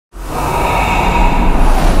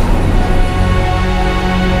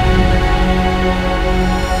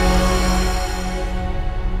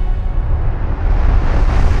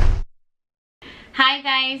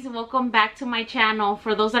welcome back to my channel.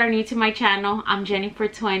 For those that are new to my channel, I'm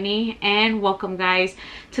Jennifer20 and welcome guys.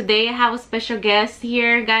 Today I have a special guest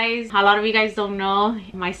here, guys. A lot of you guys don't know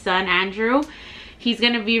my son Andrew. He's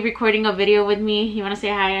gonna be recording a video with me. You want to say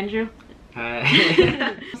hi, Andrew?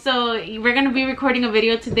 Hi. So we're gonna be recording a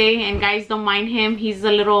video today, and guys, don't mind him. He's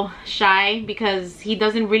a little shy because he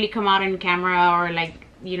doesn't really come out on camera or like,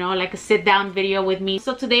 you know, like a sit down video with me.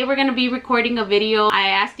 So today we're gonna be recording a video. I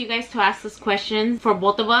asked you guys to ask us questions for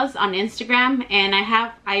both of us on Instagram, and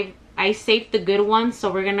I saved the good ones,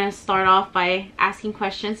 so we're gonna start off by asking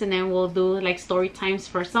questions and then we'll do like story times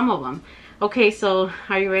for some of them. Okay, so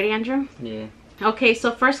are you ready, Andrew? Yeah. Okay,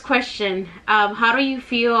 so first question, how do you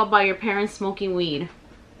feel about your parents smoking weed?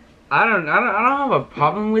 I don't have a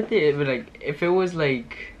problem with it, but like if it was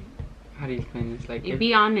like, how do you explain this? Like,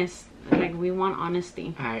 Be honest. Like, we want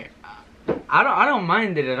honesty. I don't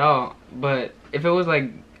mind it at all, but if it was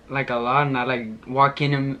like a lot and I like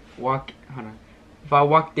if I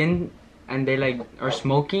walked in and they like are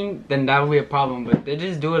smoking, then that would be a problem. But they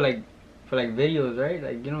just do it like for like videos, right?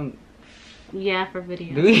 Like, you don't. Yeah, for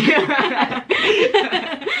videos. Do you?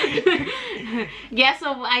 Yeah,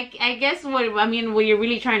 so I guess what you're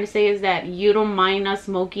really trying to say is that you don't mind us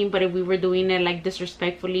smoking, but if we were doing it like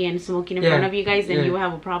disrespectfully and smoking in front of you guys, then you would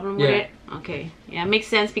have a problem with it. Okay, yeah, it makes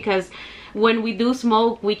sense, because when we do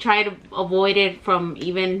smoke, we try to avoid it from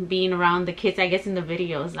even being around the kids. I guess in the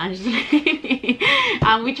videos,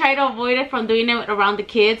 we try to avoid it from doing it around the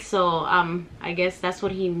kids. So I guess that's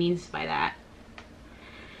what he means by that.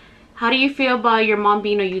 How do you feel about your mom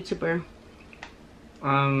being a YouTuber?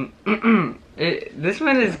 This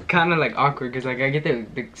one is kind of like awkward because like I get the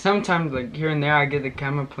sometimes like here and there I get the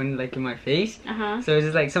camera pointed like in my face. So it's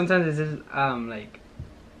just like sometimes it's just like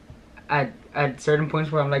at certain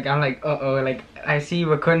points where I'm like uh-oh, like I see you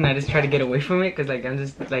recording, I just try to get away from it because like I'm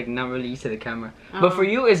just like not really used to the camera. But for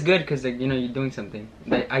you it's good because like, you know, you're doing something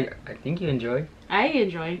that I think you enjoy. I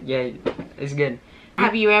enjoy. Yeah, it's good.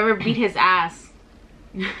 Have you ever beat his ass?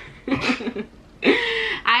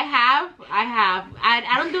 I have.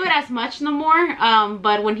 I don't do it as much no more.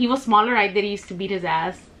 But when he was smaller, I did used to beat his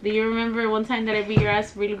ass. Do you remember one time that I beat your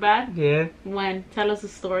ass really bad? Yeah. When? Tell us a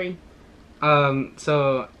story.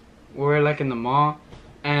 So we're like in the mall,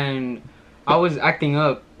 and I was acting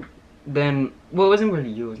up. Then, well, it wasn't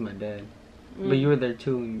really you, it was my dad. But you were there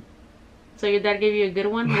too. So your dad gave you a good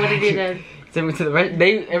one? What did your dad? Take me to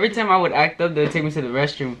the every time I would act up, they would take me to the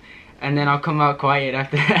restroom. And then I'll come out quiet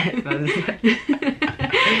after that.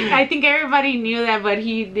 I think everybody knew that, but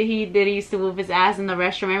he used to whoop his ass in the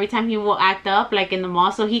restroom every time he will act up, like in the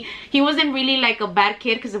mall. So he wasn't really like a bad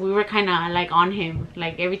kid because we were kind of like on him.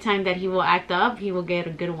 Like every time that he will act up, he will get a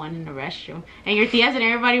good one in the restroom. And your tias and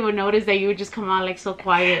everybody would notice that you would just come out like so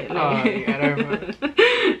quiet. Like. Oh, yeah, I don't remember.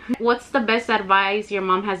 What's the best advice your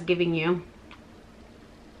mom has given you?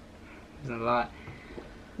 There's a lot.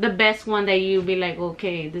 The best one that you be like,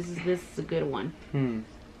 okay, this is a good one.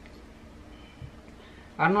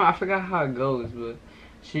 I don't know, I forgot how it goes, but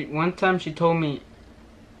one time she told me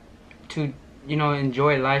to, you know,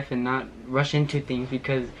 enjoy life and not rush into things,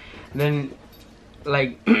 because then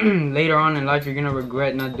like later on in life you're gonna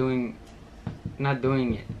regret not doing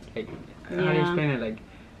it. Like, how do you explain it? Like,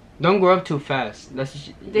 don't grow up too fast. That's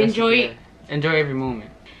enjoy every moment.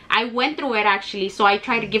 I went through it actually, so I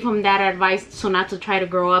try to give him that advice, so not to try to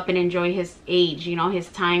grow up and enjoy his age, you know, his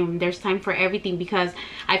time. There's time for everything, because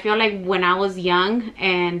I feel like when I was young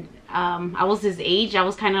and I was his age, I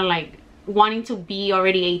was kind of like wanting to be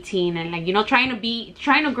already 18 and like, you know, trying to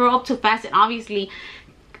grow up too fast. And obviously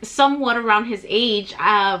somewhat around his age,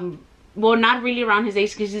 well, not really around his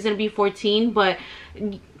age because he's gonna be 14, but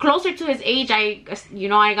closer to his age, I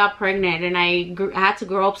got pregnant and I had to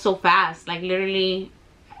grow up so fast, like literally.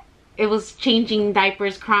 It was changing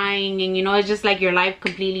diapers, crying, and you know, it's just like your life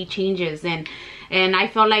completely changes. And I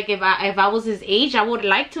felt like if I was his age, I would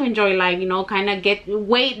like to enjoy life, you know, kind of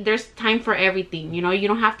there's time for everything, you know, you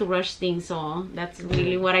don't have to rush things. So that's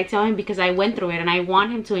really what I tell him, because I went through it and I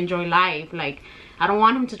want him to enjoy life. Like, I don't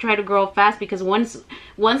want him to try to grow up fast, because once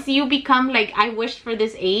you become like, I wished for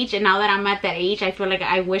this age, and now that I'm at that age, I feel like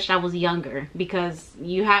I wish I was younger, because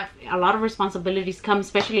you have a lot of responsibilities come,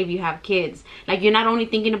 especially if you have kids. Like, you're not only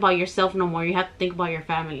thinking about yourself no more, you have to think about your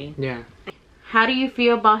family. Yeah. How do you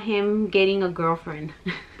feel about him getting a girlfriend?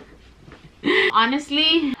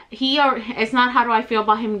 Honestly, it's not how do I feel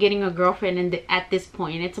about him getting a girlfriend at this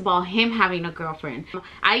point. It's about him having a girlfriend.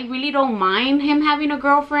 I really don't mind him having a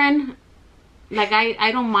girlfriend. like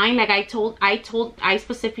I don't mind. Like I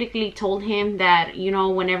specifically told him that, you know,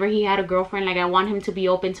 whenever he had a girlfriend, like I want him to be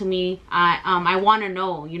open to me. I want to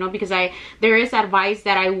know, you know, because there is advice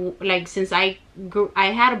that I like, since I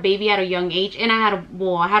had a baby at a young age, and I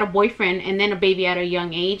had a boyfriend and then a baby at a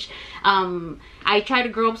young age. I try to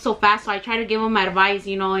grow up so fast, so I try to give him advice,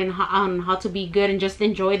 you know, on how to be good and just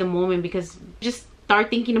enjoy the moment, because just start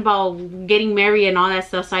thinking about getting married and all that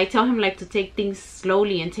stuff. So I tell him like to take things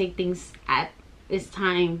slowly and take things at its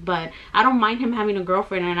time. But I don't mind him having a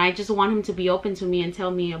girlfriend, and I just want him to be open to me and tell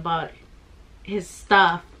me about his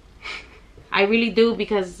stuff. I really do,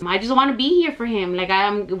 because I just want to be here for him. Like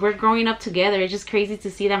we're growing up together. It's just crazy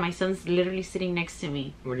to see that my son's literally sitting next to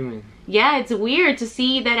me. What do you mean? Yeah, it's weird to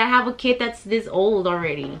see that I have a kid that's this old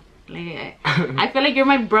already. Like I feel like you're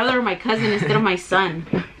my brother or my cousin instead of my son.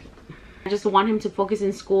 I just want him to focus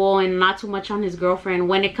in school and not too much on his girlfriend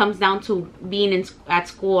when it comes down to being at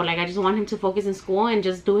school. Like I just want him to focus in school and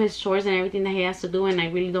just do his chores and everything that he has to do, and I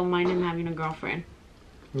really don't mind him having a girlfriend.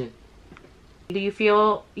 Yeah. Do you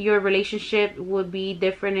feel your relationship would be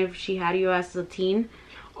different if she had you as a teen?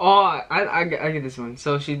 Oh, I get this one.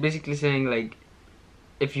 So she's basically saying like,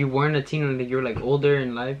 if you weren't a teen, like you're like older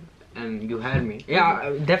in life and you had me,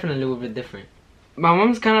 yeah, definitely would be different. My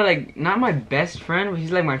mom's kind of like not my best friend, but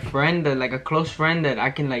she's like my friend, that like a close friend that I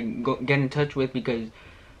can like get in touch with, because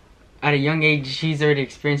at a young age she's already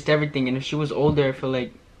experienced everything. And if she was older, I feel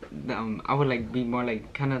like I would like be more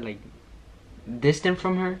like kind of like distant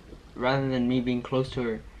from her rather than me being close to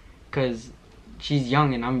her, because she's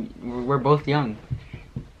young and we're both young.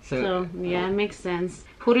 So yeah, it makes sense.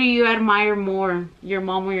 Who do you admire more, your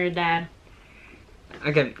mom or your dad?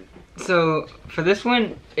 Okay, so for this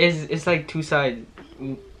one, it's like two sides.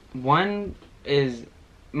 One is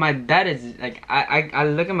my dad is like, I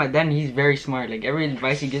look at my dad and he's very smart. Like every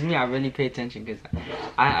advice he gives me, I really pay attention, because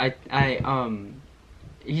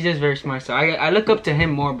he's just very smart. So I look up to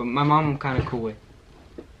him more, but my mom I'm kind of cool with.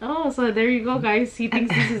 Oh, so there you go, guys. He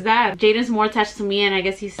thinks this is dad. Jaden's more attached to me, and I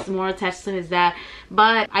guess he's more attached to his dad.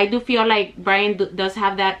 But I do feel like Brian does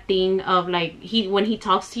have that thing of like, when he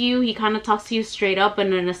talks to you, he kind of talks to you straight up,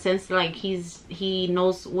 and in a sense like he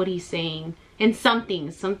knows what he's saying. And some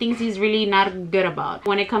things he's really not good about.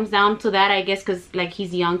 When it comes down to that, I guess because like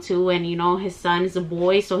he's young too, and you know his son is a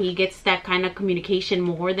boy, so he gets that kind of communication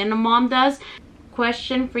more than a mom does.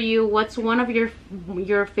 Question for you: what's one of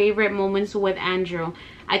your favorite moments with Andrew?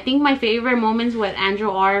 I think my favorite moments with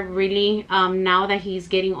Andrew are really now that he's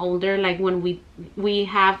getting older, like when we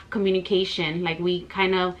have communication, like we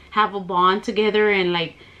kind of have a bond together, and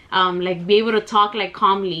like be able to talk like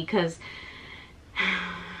calmly, because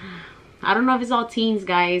I don't know if it's all teens,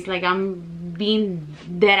 guys. Like I'm being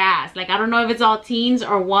dead ass. Like I don't know if it's all teens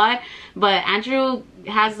or what, but Andrew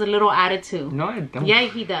has a little attitude. No, I don't. Yeah,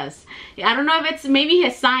 he does. I don't know if it's maybe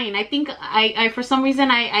his sign. I think I for some reason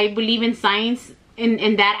I believe in science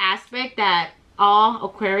in that aspect, that all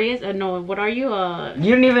Aquarius. No, what are you?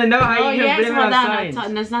 You don't even know how you can blame it on science.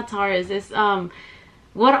 No, it's not Taurus. It's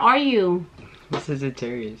what are you?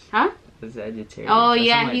 Sagittarius. Huh? Sagittarius. Oh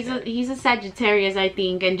yeah, he's a Sagittarius, I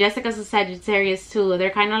think, and Jessica's a Sagittarius too.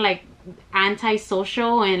 They're kind of like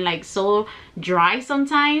antisocial and like so dry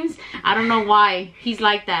sometimes. I don't know why he's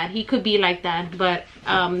like that. He could be like that, but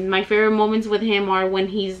my favorite moments with him are when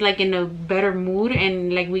he's like in a better mood,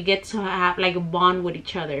 and like we get to have like a bond with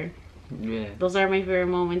each other. Yeah, those are my favorite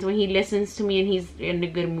moments, when he listens to me and he's in a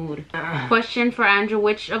good mood. Question for Andrew: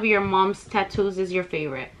 which of your mom's tattoos is your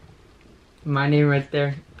favorite? My name right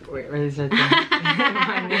there. Wait, where is that?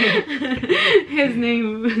 My name. His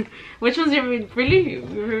name. Which one's your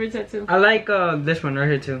favorite tattoo? I like this one right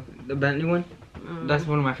here too, the Bentley one. That's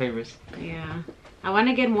one of my favorites. Yeah, I want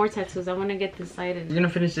to get more tattoos. I want to get this side. You're gonna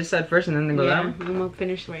finish this side first and then go that one? I'm gonna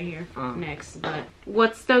finish right here next. But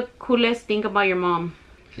what's the coolest thing about your mom?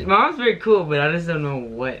 My mom's very cool, but I just don't know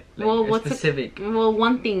what. Like, well, what's specific?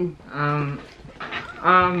 One thing. Well,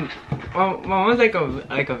 my mom's like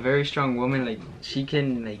a very strong woman. Like she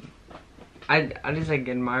can like, I just like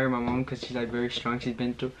admire my mom because she's like very strong. She's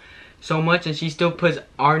been through so much, and she still puts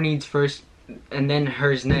our needs first and then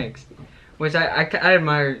hers next, which I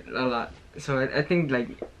admire a lot. So I think like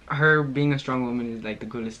her being a strong woman is like the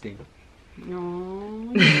coolest thing.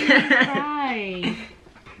 No, right.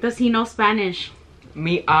 Does he know Spanish?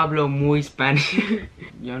 Me hablo muy Spanish.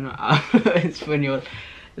 Yo no hablo español.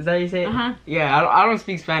 Is that how you say it? Uh-huh. Yeah, I don't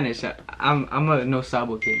speak Spanish. I'm a no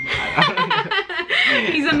sabo kid.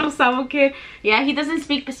 He's a No Sabo kid. Yeah, he doesn't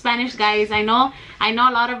speak Spanish, guys. I know a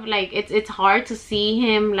lot of like it's hard to see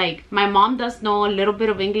him. Like my mom does know a little bit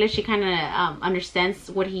of English. She kind of understands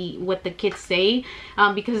what the kids say,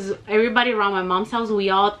 because everybody around my mom's house, we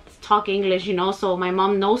all talk English, you know. So my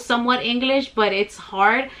mom knows somewhat English, but it's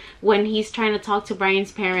hard when he's trying to talk to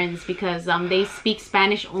Brian's parents because they speak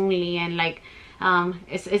Spanish only, and like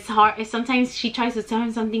it's hard. Sometimes she tries to tell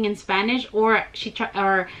him something in Spanish, or she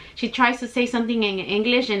tries to say something in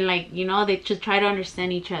English, and like, you know, they should try to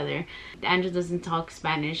understand each other. Andrew doesn't talk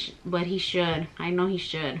Spanish, but he should. I know he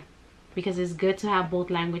should, because it's good to have both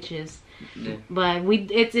languages. Yeah. But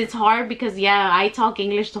it's hard because yeah, I talk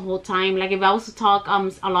English the whole time. Like if I was to talk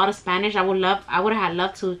a lot of Spanish, I would have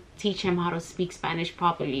loved to teach him how to speak Spanish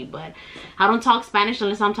properly, but I don't talk Spanish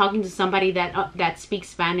unless I'm talking to somebody that speaks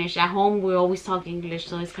Spanish. At home we always talk English,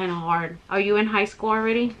 so it's kind of hard. Are you in high school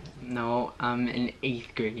already? No, I'm in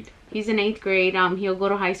 8th grade. He's in 8th grade. He'll go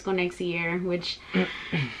to high school next year, which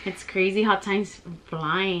it's crazy how time's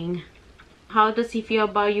flying. How does he feel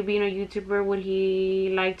about you being a YouTuber? Would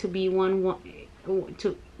he like to be one,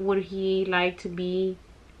 would he like to be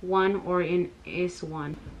one, or is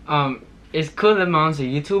one? It's cool that my mom's a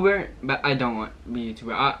YouTuber, but I don't want to be a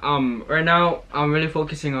YouTuber. Right now I'm really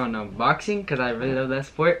focusing on boxing because I really love that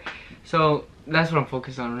sport. So that's what I'm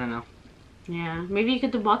focused on right now. Yeah, maybe you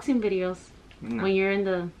could do boxing videos when you're in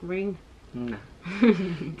the ring. No.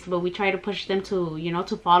 But we try to push them to, you know,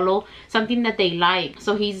 to follow something that they like.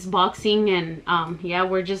 So he's boxing, and yeah,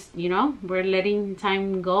 we're just, you know, we're letting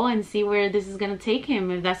time go and see where this is gonna take him,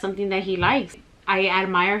 if that's something that he likes. I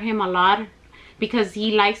admire him a lot because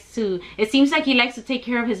he likes to, it seems like he likes to take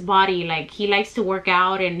care of his body. Like he likes to work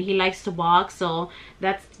out and he likes to box, so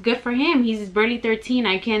that's good for him. He's barely 13.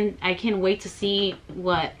 I can't wait to see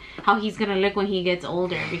how he's gonna look when he gets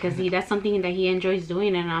older, because that's something that he enjoys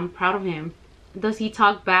doing, and I'm proud of him. Does he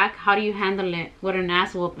talk back? How do you handle it with an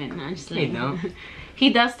ass whooping? I'm just like, no. He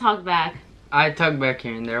does talk back. I talk back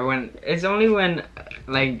here and there. It's only when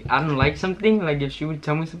like I don't like something. Like if she would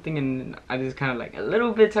tell me something and I just kind of like a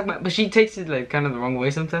little bit talk back, but she takes it like kind of the wrong way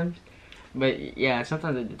sometimes. But yeah,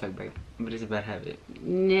 sometimes I do talk back, but it's a bad habit.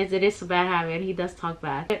 Yes, it is a bad habit. He does talk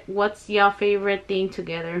back. What's your favorite thing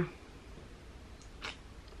together?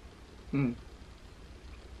 When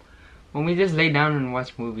we just lay down and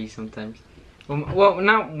watch movies sometimes. Well,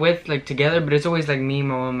 not with like together, but it's always like me,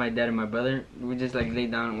 my mom, my dad, and my brother. We just like lay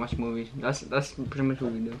down and watch movies. That's pretty much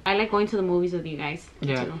what we do. I like going to the movies with you guys.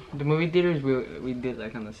 Yeah, too. The movie theaters we did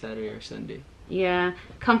like on a Saturday or Sunday. Yeah,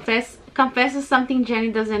 confess is something Jenny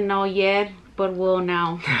doesn't know yet, but will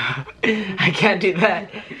now. I can't do that.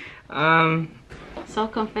 So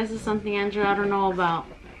confess is something Andrew I don't know about.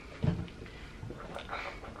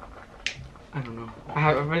 I don't know.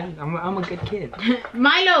 I'm a good kid.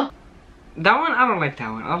 Milo. That one, I don't like that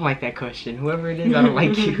one. I don't like that question. Whoever it is, I don't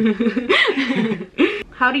like you.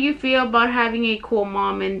 How do you feel about having a cool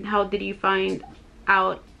mom, and how did you find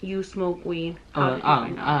out you smoke weed?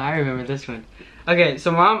 I remember this one. Okay,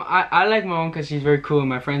 so mom, I like my mom because she's very cool. And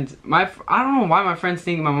my friends, I don't know why my friends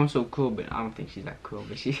think my mom's so cool, but I don't think she's that cool.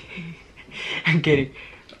 But she, I'm kidding.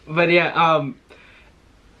 But yeah,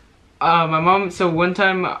 my mom. So one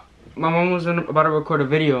time, my mom was about to record a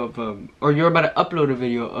video of, or you're about to upload a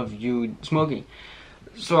video of you smoking.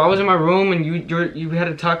 So I was in my room and you had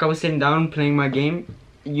to talk. I was sitting down playing my game.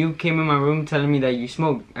 You came in my room telling me that you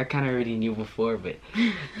smoked. I kind of already knew before, but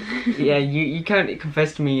yeah, you kind of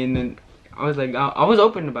confessed to me, and then I was like, I was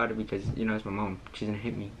open about it because, you know, it's my mom. She's gonna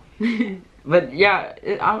hit me. But yeah,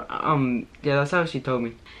 yeah, that's how she told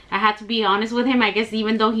me. I had to be honest with him, I guess,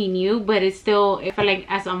 even though he knew, but it felt like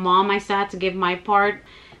as a mom, I still had to give my part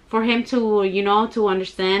for him to, you know, to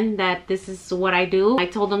understand that this is what I do. I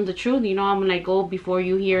told him the truth, you know. I'm like, oh, before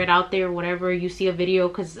you hear it out there, whatever, you see a video,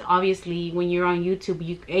 because obviously when you're on YouTube,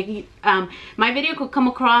 my video could come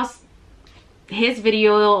across his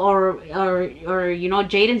video or you know,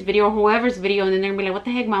 Jaden's video or whoever's video, and then they're gonna be like, what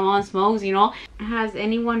the heck, my mom smokes, you know. Has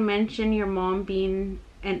anyone mentioned your mom being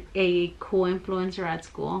a cool influencer at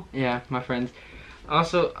school? Yeah, my friends.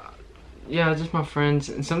 Also, yeah, just my friends,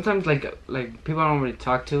 and sometimes like people I don't really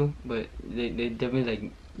talk to, but they definitely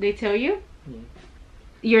like. They tell you? Yeah.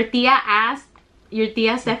 Your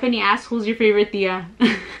tia Stephanie asked, who's your favorite tia?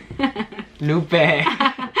 Lupe.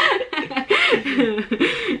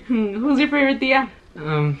 Who's your favorite tia?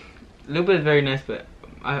 Lupe is very nice, but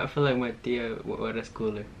I feel like my tia was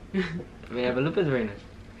cooler. Yeah, but Lupe is very nice.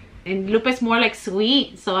 And Lupe's more like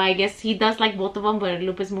sweet, so I guess he does like both of them, but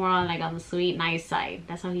Lupe's more on like on the sweet, nice side.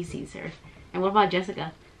 That's how he sees her. And what about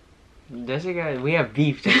Jessica? Jessica, we have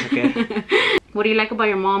beef, Jessica. What do you like about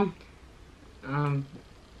your mom?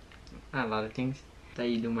 A lot of things. that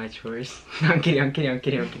you do my chores. No, I'm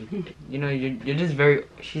kidding. You know, you're just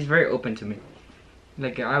she's very open to me.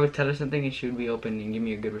 Like, I would tell her something and she would be open and give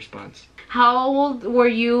me a good response. How old were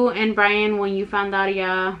you and Brian when you found out,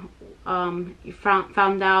 you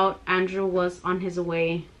found out Andrew was on his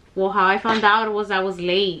way? Well, how I found out was I was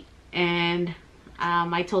late, and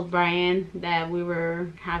I told Brian that we were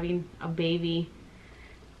having a baby.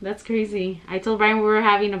 That's crazy. I told Brian we were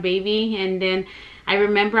having a baby, and then I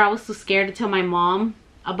remember I was too scared to tell my mom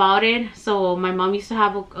about it. So my mom used to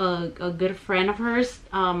have a good friend of hers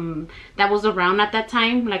that was around at that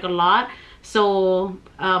time, like a lot. So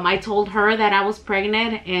I told her that I was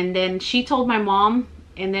pregnant, and then she told my mom,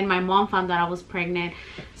 and then my mom found out I was pregnant.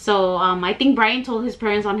 So I think Brian told his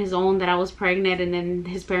parents on his own that I was pregnant, and then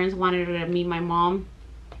his parents wanted to meet my mom,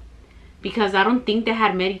 because I don't think they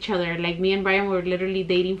had met each other. Like, me and Brian were literally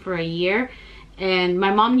dating for a year, and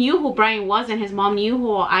my mom knew who Brian was and his mom knew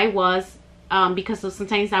who I was, because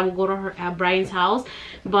sometimes I would go to her Brian's house,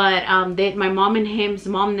 but my mom and his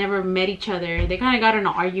mom never met each other. They kind of got in an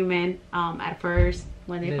argument at first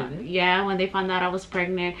when they when they found out I was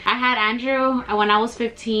pregnant. I had Andrew when I was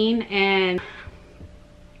 15, and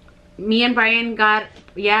me and Brian got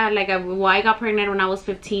I got pregnant when I was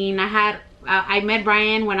 15. I met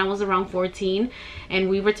Brian when I was around 14, and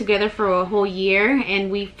we were together for a whole year, and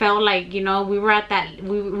we felt like, you know, we were at that,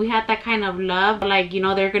 we had that kind of love, like, you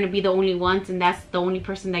know, they're gonna be the only ones, and that's the only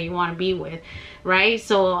person that you want to be with, right?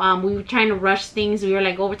 So we were trying to rush things. We were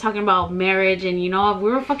like, we're talking about marriage, and, you know, we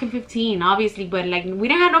were fucking 15 obviously, but like, we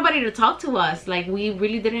didn't have nobody to talk to us. Like, we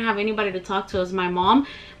really didn't have anybody to talk to us. My mom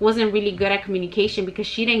wasn't really good at communication because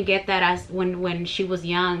she didn't get that as when she was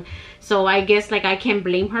young. So I guess, like, I can't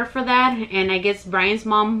blame her for that. And I guess Brian's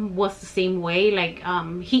mom was the same way. Like,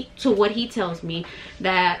 to what he tells me,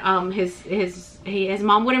 that his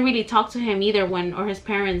mom wouldn't really talk to him either, or his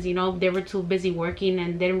parents, you know, they were too busy working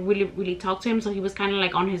and they didn't really talk to him. So he was kind of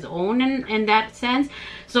like on his own in that sense.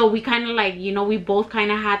 So we kind of, like, you know, we both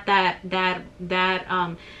kind of had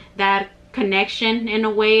that connection in a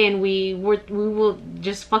way, and we will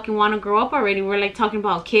just fucking want to grow up already. We're like talking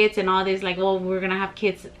about kids and all this, like, oh, we're gonna have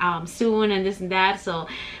kids soon and this and that. So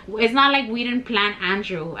it's not like we didn't plan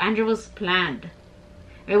Andrew was planned.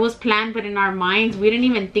 It was planned, but in our minds we didn't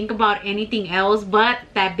even think about anything else but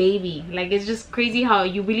that baby. Like, it's just crazy how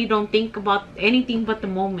you really don't think about anything but the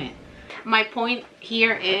moment. My point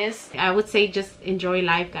here is, I would say, just enjoy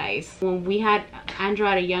life, guys. When we had Andrew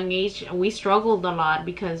at a young age, we struggled a lot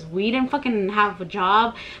because we didn't fucking have a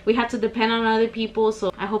job. We had to depend on other people.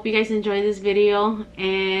 So I hope you guys enjoy this video,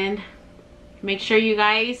 and make sure you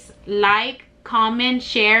guys like, comment,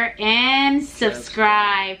 share, and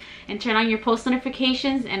subscribe, and turn on your post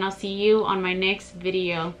notifications, and I'll see you on my next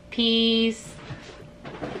video. Peace.